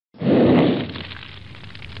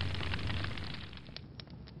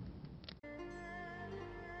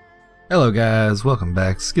Hello guys, welcome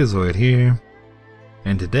back, Schizoid here,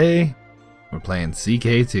 and today we're playing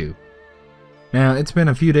CK2. Now it's been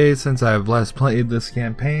a few days since I've last played this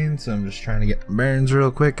campaign, so I'm just trying to get the bearings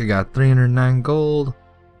real quick. I got 309 gold,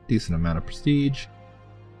 decent amount of prestige.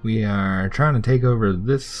 We are trying to take over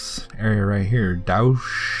this area right here,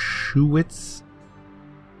 Dauschwitz.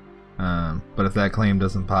 But if that claim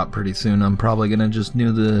doesn't pop pretty soon, I'm probably gonna just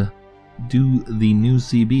do the new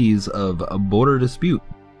CBs of a border dispute.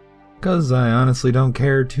 Because I honestly don't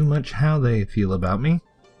care too much how they feel about me.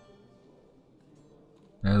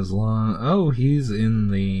 As long... Oh, he's in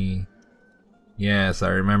the... Yes, I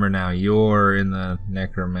remember now. You're in the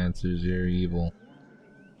necromancers. You're evil.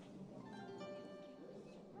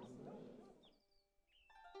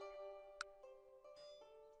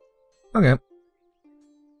 Okay.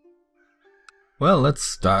 Well, let's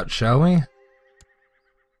start, shall we?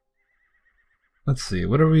 Let's see,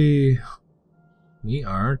 what are we... We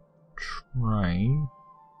are trying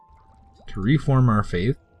to reform our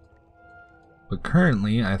faith, but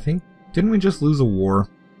currently I think, didn't we just lose a war?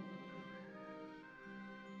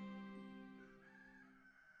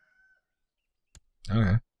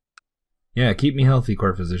 Okay. Yeah, keep me healthy,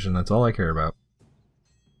 court physician, that's all I care about.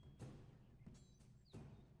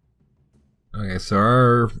 Okay,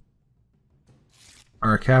 so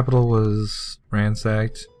our capital was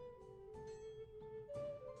ransacked.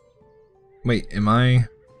 Wait, am I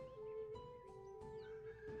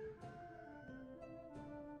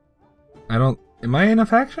in a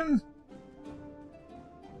faction?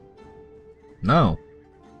 No.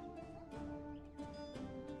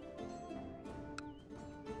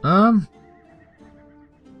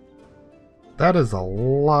 That is a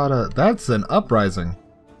lot of... That's an uprising.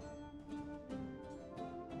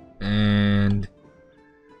 And...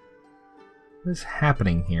 what is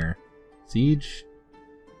happening here? Siege?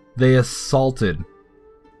 They assaulted.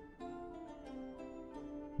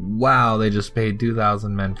 Wow, they just paid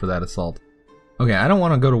 2,000 men for that assault. Okay, I don't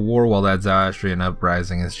want to go to war while that Zoroastrian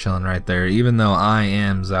uprising is chilling right there, even though I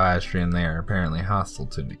am Zoroastrian. They are apparently hostile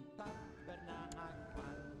to me.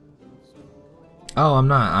 Oh, I'm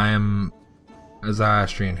not. I am a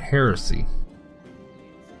Zoroastrian heresy.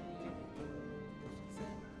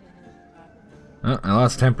 Oh, I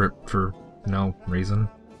lost temperate for no reason.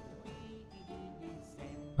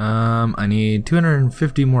 I need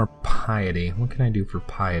 250 more piety. What can I do for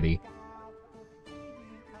piety?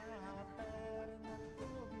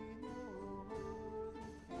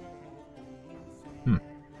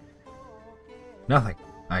 Nothing.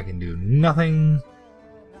 I can do nothing.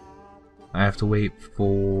 I have to wait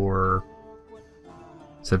for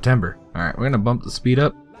September. Alright, we're gonna bump the speed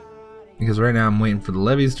up, because right now I'm waiting for the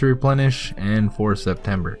levies to replenish and for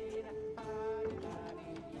September.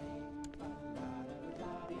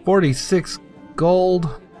 46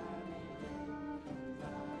 gold.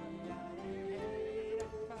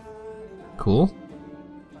 Cool.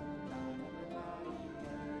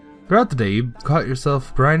 Throughout the day, you caught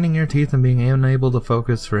yourself grinding your teeth and being unable to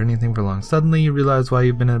focus for anything for long. Suddenly, you realize why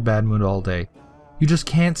you've been in a bad mood all day. You just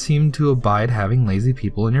can't seem to abide having lazy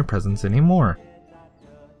people in your presence anymore.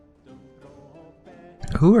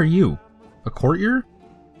 Who are you? A courtier?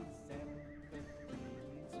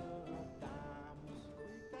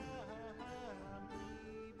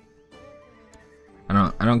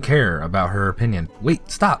 I don't care about her opinion. Wait,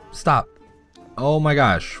 stop. Oh my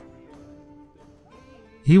gosh.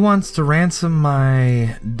 He wants to ransom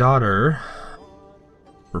my daughter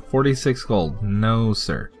for 46 gold. No,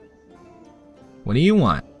 sir. What do you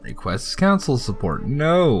want? Requests council support.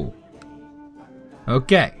 No.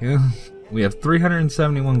 Okay. We have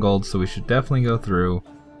 371 gold, so we should definitely go through.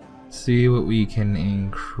 See what we can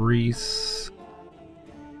increase.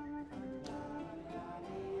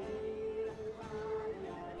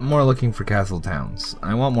 I'm more looking for castle towns.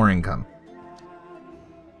 I want more income.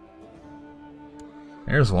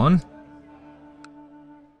 There's one.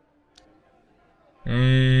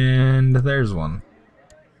 And there's one.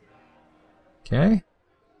 Okay.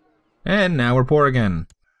 And now we're poor again.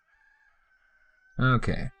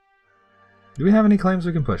 Okay. Do we have any claims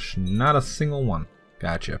we can push? Not a single one.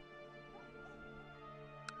 Gotcha.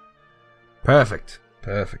 Perfect.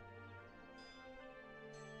 Perfect.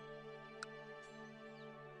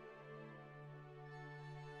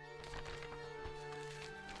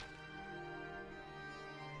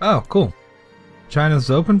 Oh, cool. China's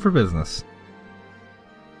open for business.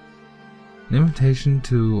 An invitation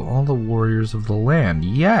to all the warriors of the land.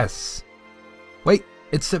 Yes! Wait,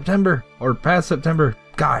 it's September, or past September.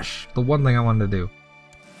 Gosh, the one thing I wanted to do.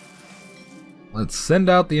 Let's send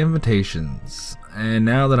out the invitations. And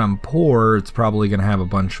now that I'm poor, it's probably going to have a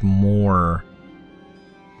bunch more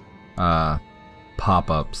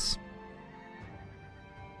pop-ups.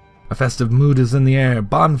 A festive mood is in the air.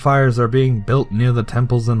 Bonfires are being built near the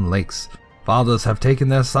temples and lakes. Fathers have taken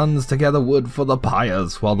their sons to gather wood for the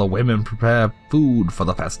pyres, while the women prepare food for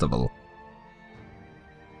the festival.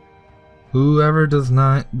 Whoever does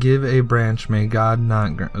not give a branch, may God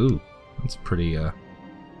not grant. Ooh, that's pretty,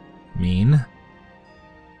 mean.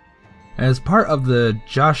 As part of the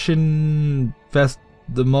Joshin Fest,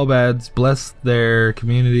 the Mobads bless their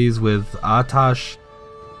communities with Atash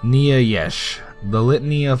Niyayesh, the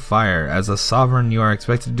Litany of Fire. As a sovereign, you are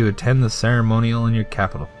expected to attend the ceremonial in your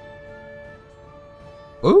capital.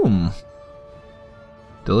 Ooh.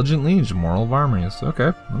 Diligent Liege, Moral of Armies.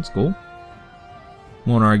 Okay, that's cool.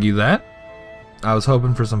 Won't argue that. I was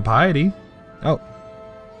hoping for some piety. Oh.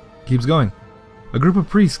 Keeps going. A group of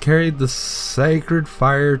priests carried the sacred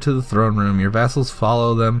fire to the throne room. Your vassals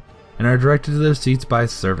follow them and are directed to their seats by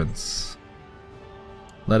servants.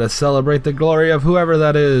 Let us celebrate the glory of whoever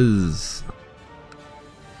that is.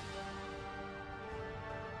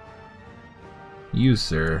 You,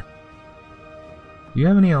 sir. Do you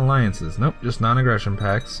have any alliances? Nope, just non-aggression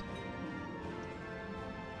pacts.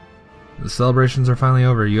 The celebrations are finally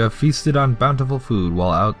over. You have feasted on bountiful food,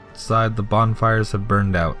 while outside the bonfires have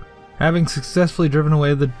burned out. Having successfully driven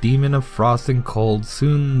away the demon of frost and cold,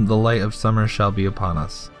 soon the light of summer shall be upon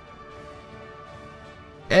us.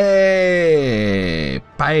 Hey!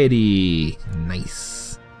 Piety!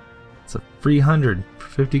 Nice. It's a free 100 for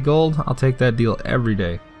 50 gold. I'll take that deal every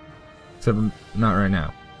day. Except not right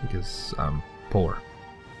now, because I'm poor.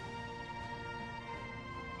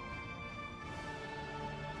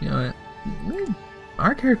 You know,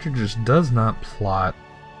 our character just does not plot,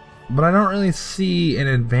 but I don't really see an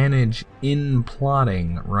advantage in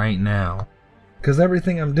plotting right now, because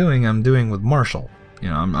everything I'm doing with Marshall. You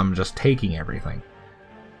know, I'm just taking everything.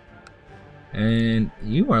 And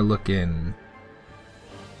you are looking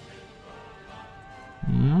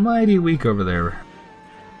mighty weak over there.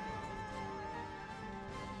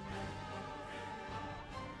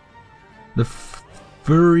 The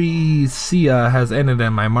Furicea has ended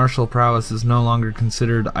and my martial prowess is no longer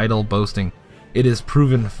considered idle boasting. It is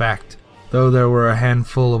proven fact. Though there were a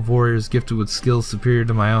handful of warriors gifted with skills superior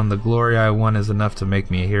to my own, the glory I won is enough to make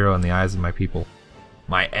me a hero in the eyes of my people.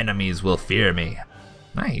 My enemies will fear me.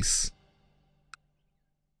 Nice.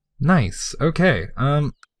 Nice. Okay.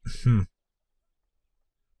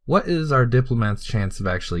 What is our diplomat's chance of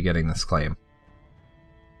actually getting this claim?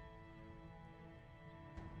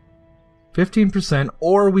 15%,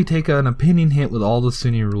 or we take an opinion hit with all the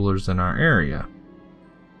Sunni rulers in our area.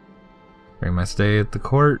 During my stay at the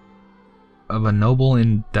court of a noble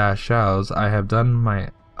in Dachau's, I have done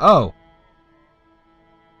my... Oh!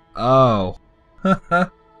 Oh.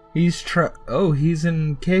 He's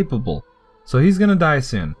incapable. So he's gonna die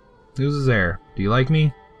soon. Who's his heir? Do you like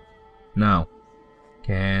me? No.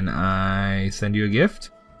 Can I send you a gift?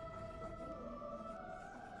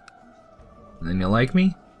 Then you'll like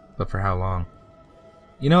me? But for how long?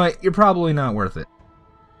 You know what? You're probably not worth it.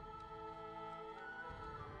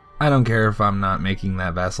 I don't care if I'm not making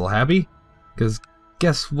that vassal happy, because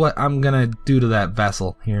guess what I'm gonna do to that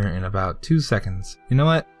vassal here in about 2 seconds. You know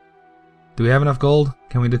what? Do we have enough gold?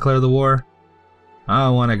 Can we declare the war? I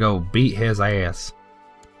want to go beat his ass.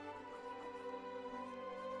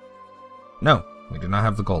 No, we do not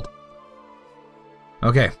have the gold.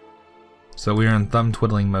 Okay, so we are in thumb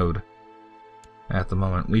twiddling mode at the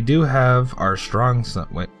moment. We do have our strong son.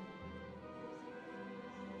 Wait.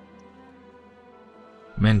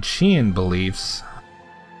 Manchean beliefs.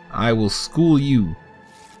 I will school you.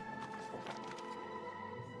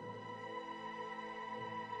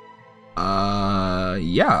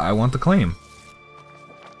 Yeah, I want the claim.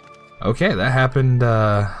 Okay, that happened,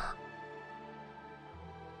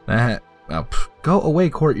 go away,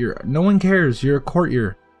 courtier. No one cares, you're a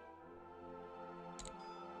courtier.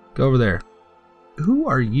 Go over there. Who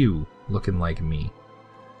are you looking like me?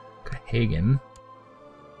 Hagen.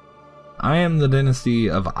 I am the dynasty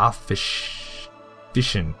of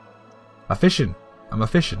Fishin. I'm a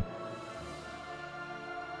fishin.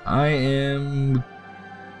 I am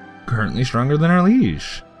currently stronger than our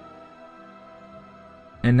liege.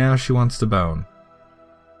 And now she wants to bone.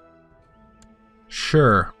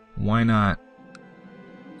 Sure, why not?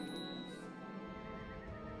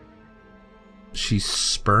 She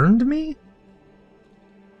spurned me?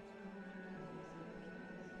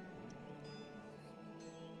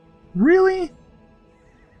 Really?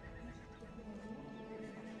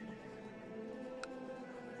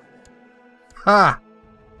 Ha!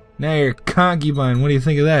 Now you're a concubine. What do you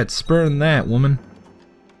think of that? Spurn that, woman.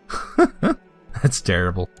 That's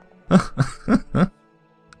terrible.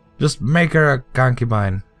 Just make her a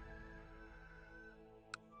concubine.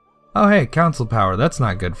 Oh hey, council power, that's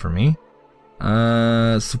not good for me.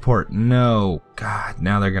 Support, no. God,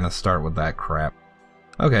 now they're gonna start with that crap.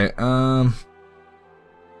 Okay,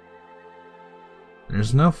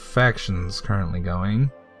 there's no factions currently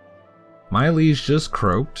going. My liege just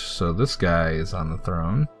croaked, so this guy is on the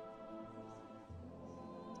throne.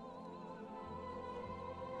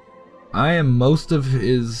 I am most of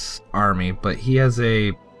his army, but he has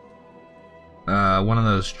a one of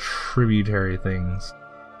those tributary things.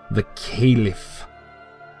 The Caliph.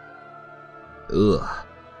 Ugh.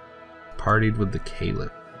 Partied with the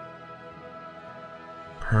Caliph.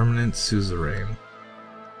 Permanent suzerain.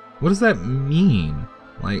 What does that mean?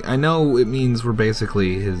 Like, I know it means we're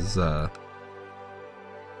basically his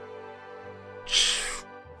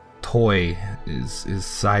toy, his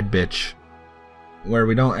side bitch. Where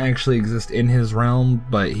we don't actually exist in his realm,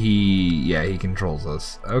 but he controls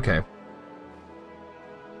us. Okay.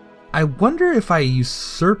 I wonder if I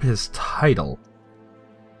usurp his title.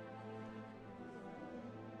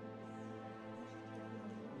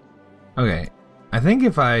 Okay. I think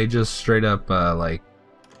if I just straight up, like...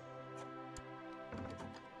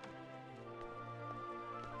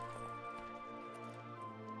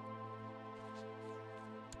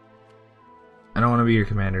 I don't want to be your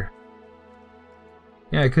commander.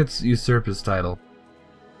 Yeah, I could usurp his title.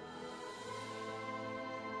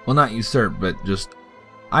 Well, not usurp, but just...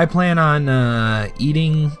 I plan on,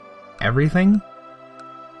 eating everything.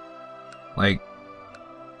 Like,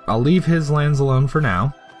 I'll leave his lands alone for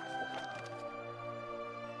now.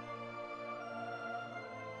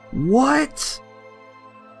 What?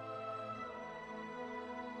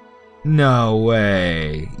 No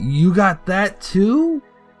way. You got that too?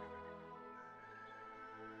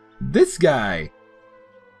 This guy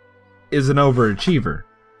is an overachiever.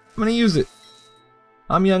 I'm gonna use it.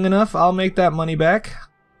 I'm young enough, I'll make that money back.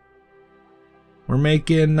 We're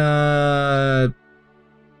making 10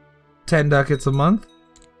 ducats a month.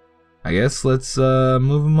 I guess let's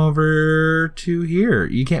move him over to here.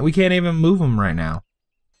 We can't even move him right now.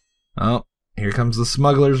 Oh, here comes the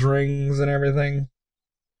smuggler's rings and everything.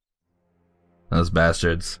 Those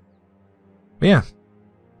bastards. But yeah.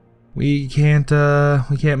 We can't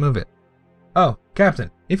move it. Oh,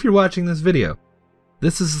 Captain, if you're watching this video,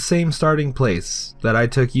 this is the same starting place that I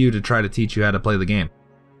took you to try to teach you how to play the game.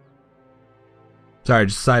 Sorry,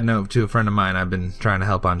 just a side note to a friend of mine. I've been trying to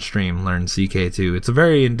help on stream learn CK2. It's a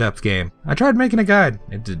very in-depth game. I tried making a guide.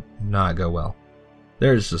 It did not go well.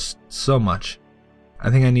 There's just so much.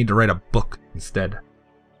 I think I need to write a book instead.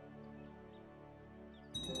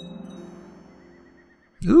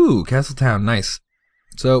 Ooh, Castletown, nice.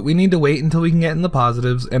 So we need to wait until we can get in the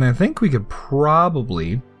positives, and I think we could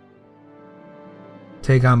probably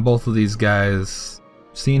take on both of these guys.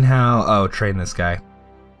 Seeing how... Oh, train this guy.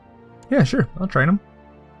 Yeah, sure, I'll train him.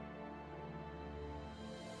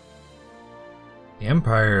 The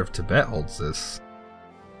Empire of Tibet holds this.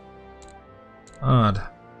 Odd.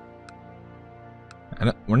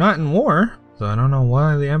 We're not in war, so I don't know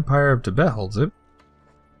why the Empire of Tibet holds it.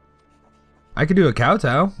 I could do a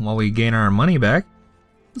kowtow while we gain our money back.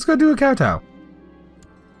 Let's go do a kowtow.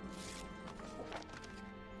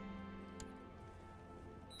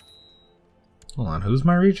 Hold on, who's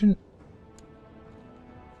my regent?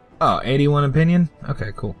 Oh, 81 opinion?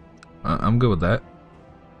 Okay, cool. I'm good with that.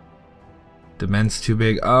 Dement's too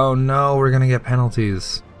big. Oh no, we're gonna get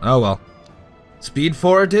penalties. Oh well. Speed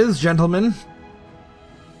 4 it is, gentlemen.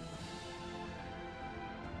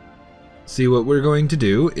 See, what we're going to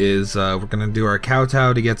do is we're going to do our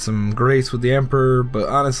kowtow to get some grace with the Emperor, but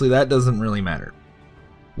honestly that doesn't really matter.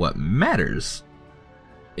 What matters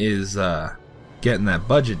is getting that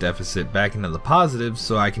budget deficit back into the positives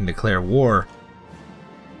so I can declare war.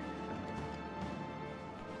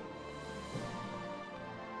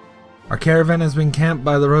 Our caravan has been camped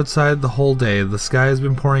by the roadside the whole day. The sky has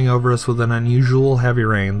been pouring over us with an unusual heavy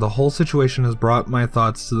rain. The whole situation has brought my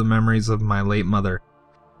thoughts to the memories of my late mother,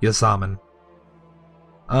 Yasaman.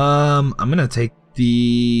 I'm gonna take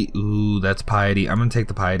the... Ooh, that's piety. I'm gonna take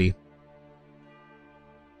the piety.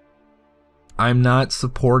 I'm not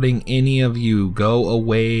supporting any of you. Go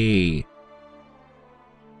away.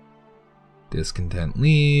 Discontent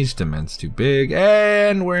liege. Dement's too big.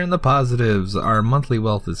 And we're in the positives. Our monthly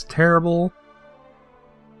wealth is terrible.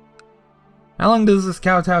 How long does this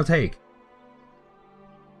kowtow take?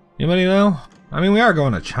 Anybody know? I mean, we are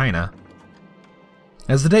going to China.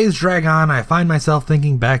 As the days drag on, I find myself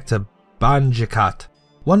thinking back to Banjikat,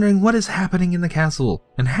 wondering what is happening in the castle,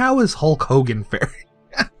 and how is Hulk Hogan faring?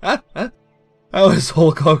 How is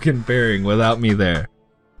Hulk Hogan faring without me there?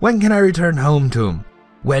 When can I return home to him?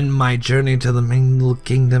 when my journey to the Middle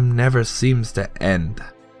Kingdom never seems to end.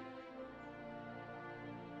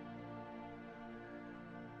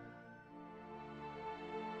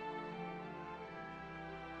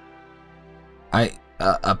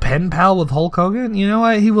 A pen pal with Hulk Hogan? You know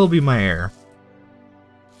what? He will be my heir.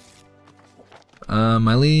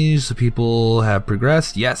 My liege, the people have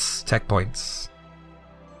progressed. Yes, tech points.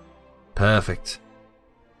 Perfect.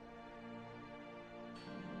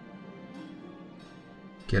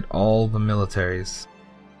 Get all the militaries.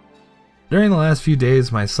 During the last few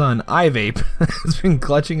days, my son, iVape, has been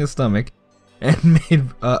clutching his stomach and made...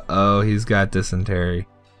 Uh-oh, he's got dysentery.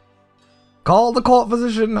 Call the cult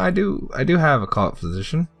physician. I do have a cult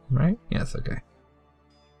physician, right? Yes, okay.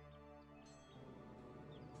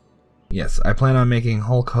 Yes, I plan on making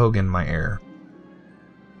Hulk Hogan my heir.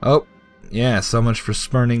 Oh, yeah, so much for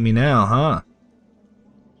spurning me now, huh?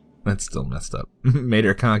 That's still messed up. Made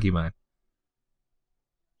her concubine.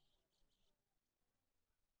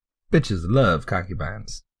 Bitches love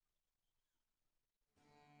concubines.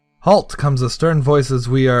 Halt, comes a stern voice as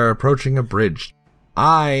we are approaching a bridge.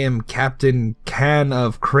 I am Captain Can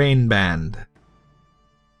of Crane Band.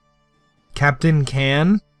 Captain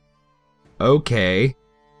Can? Okay.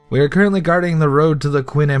 We are currently guarding the road to the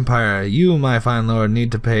Quinn Empire. You, my fine lord,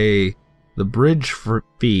 need to pay the bridge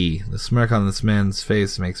fee. The smirk on this man's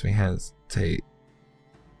face makes me hesitate.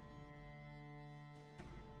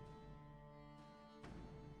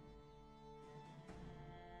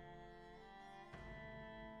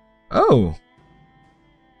 Oh.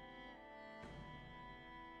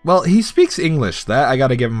 Well, he speaks English. That I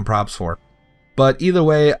gotta give him props for. But either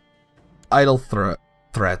way, idle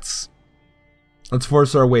threats. Let's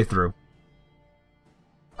force our way through.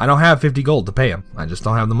 I don't have 50 gold to pay him. I just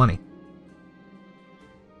don't have the money.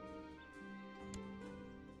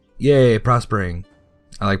 Yay, prospering.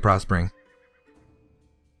 I like prospering.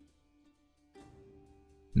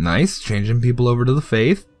 Nice, changing people over to the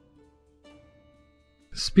faith.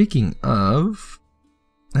 Speaking of...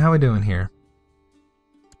 How are we doing here?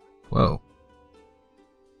 Whoa.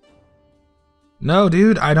 No,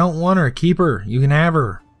 dude, I don't want her. Keep her. You can have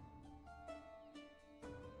her.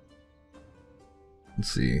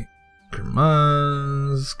 Let's see.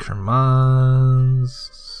 Kermaz.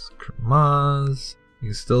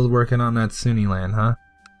 He's still working on that Sunni land, huh?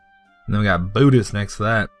 And then we got Buddhist next to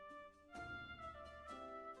that.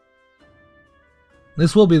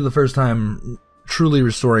 This will be the first time truly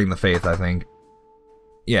restoring the faith, I think.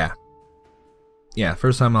 Yeah. Yeah,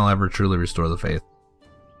 first time I'll ever truly restore the faith.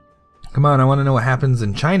 Come on, I want to know what happens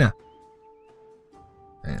in China.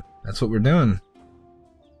 Man, that's what we're doing.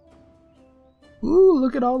 Ooh,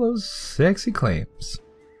 look at all those sexy claims.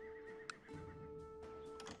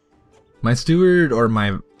 My steward or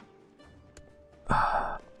my...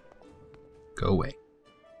 Go away.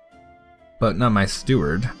 But not my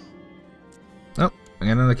steward. Oh, I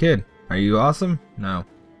got another kid. Are you awesome? No,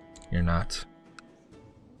 you're not.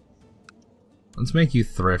 Let's make you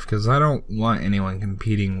thrift, because I don't want anyone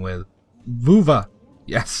competing with Vuva.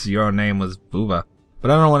 Yes, your name was Vuva. But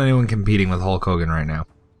I don't want anyone competing with Hulk Hogan right now.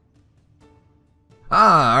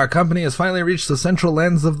 Ah, our company has finally reached the central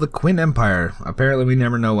lands of the Quinn Empire. Apparently we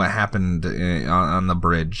never know what happened on the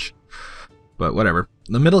bridge. But whatever.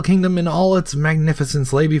 The Middle Kingdom in all its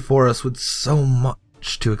magnificence lay before us with so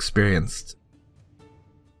much to experience.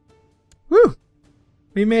 Woo!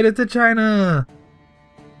 We made it to China!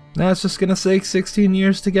 Now it's just gonna take 16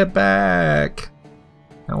 years to get back.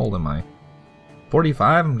 How old am I?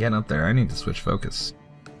 45? I'm getting up there. I need to switch focus.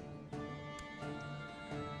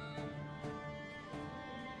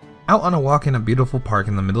 Out on a walk in a beautiful park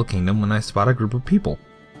in the Middle Kingdom when I spot a group of people.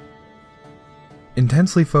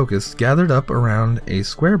 Intensely focused, gathered up around a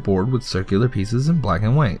square board with circular pieces in black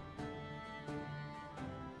and white.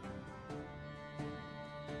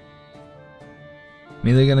 I'm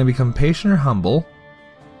either gonna become patient or humble.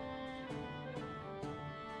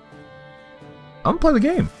 I'm gonna play the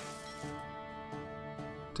game.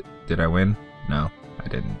 Did I win? No, I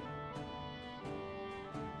didn't.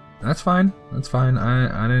 That's fine. That's fine.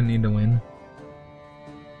 I didn't need to win.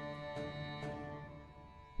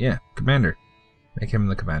 Yeah, commander. Make him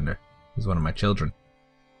the commander. He's one of my children.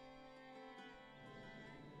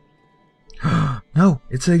 No,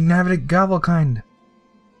 it's a Navitic Gavelkind.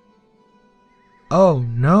 Oh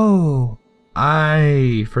no.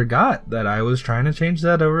 I forgot that I was trying to change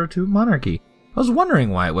that over to monarchy. I was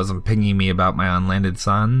wondering why it wasn't pinging me about my unlanded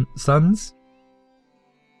sons.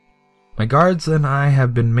 My guards and I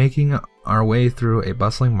have been making our way through a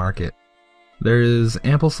bustling market. There is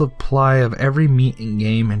ample supply of every meat and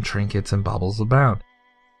game and trinkets and baubles abound.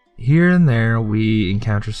 here and there we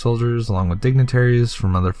encounter soldiers along with dignitaries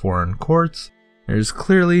from other foreign courts. There's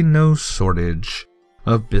clearly no shortage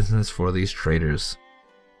of business for these traders.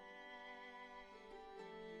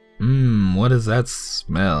 What does that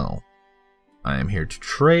smell? I am here to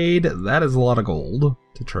trade. That is a lot of gold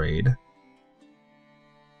to trade.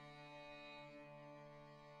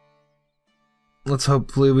 Let's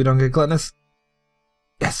hopefully we don't get gluttonous.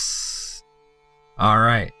 Yes!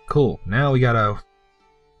 Alright, cool. Now we gotta...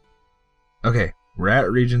 Okay, we're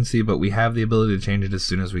at Regency, but we have the ability to change it as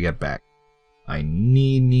soon as we get back. I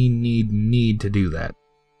need to do that.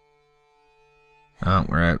 Oh,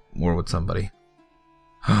 we're at war with somebody.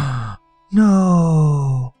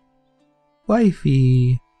 No!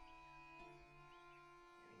 Wifey!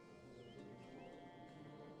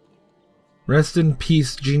 Rest in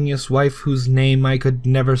peace, genius wife whose name I could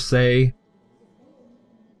never say.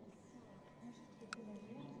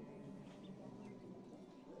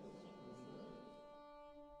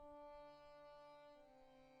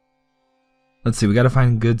 Let's see, we gotta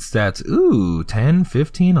find good stats. Ooh, 10,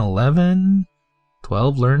 15, 11,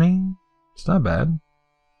 12 learning. It's not bad.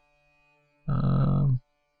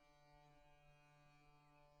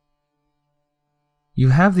 You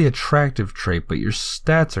have the attractive trait, but your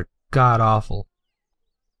stats are god-awful.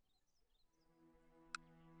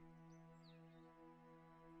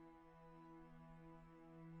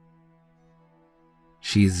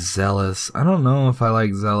 She's zealous. I don't know if I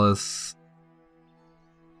like zealous.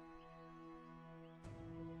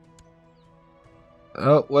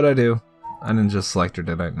 Oh, what'd I do? I didn't just select her,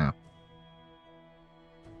 did I? No.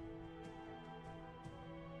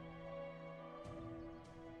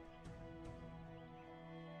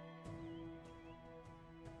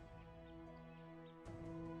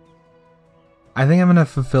 I think I'm gonna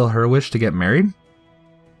fulfill her wish to get married.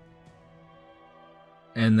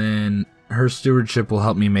 And then her stewardship will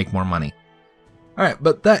help me make more money. Alright,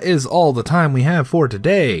 but that is all the time we have for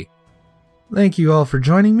today. Thank you all for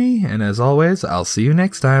joining me, and as always, I'll see you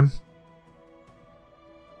next time.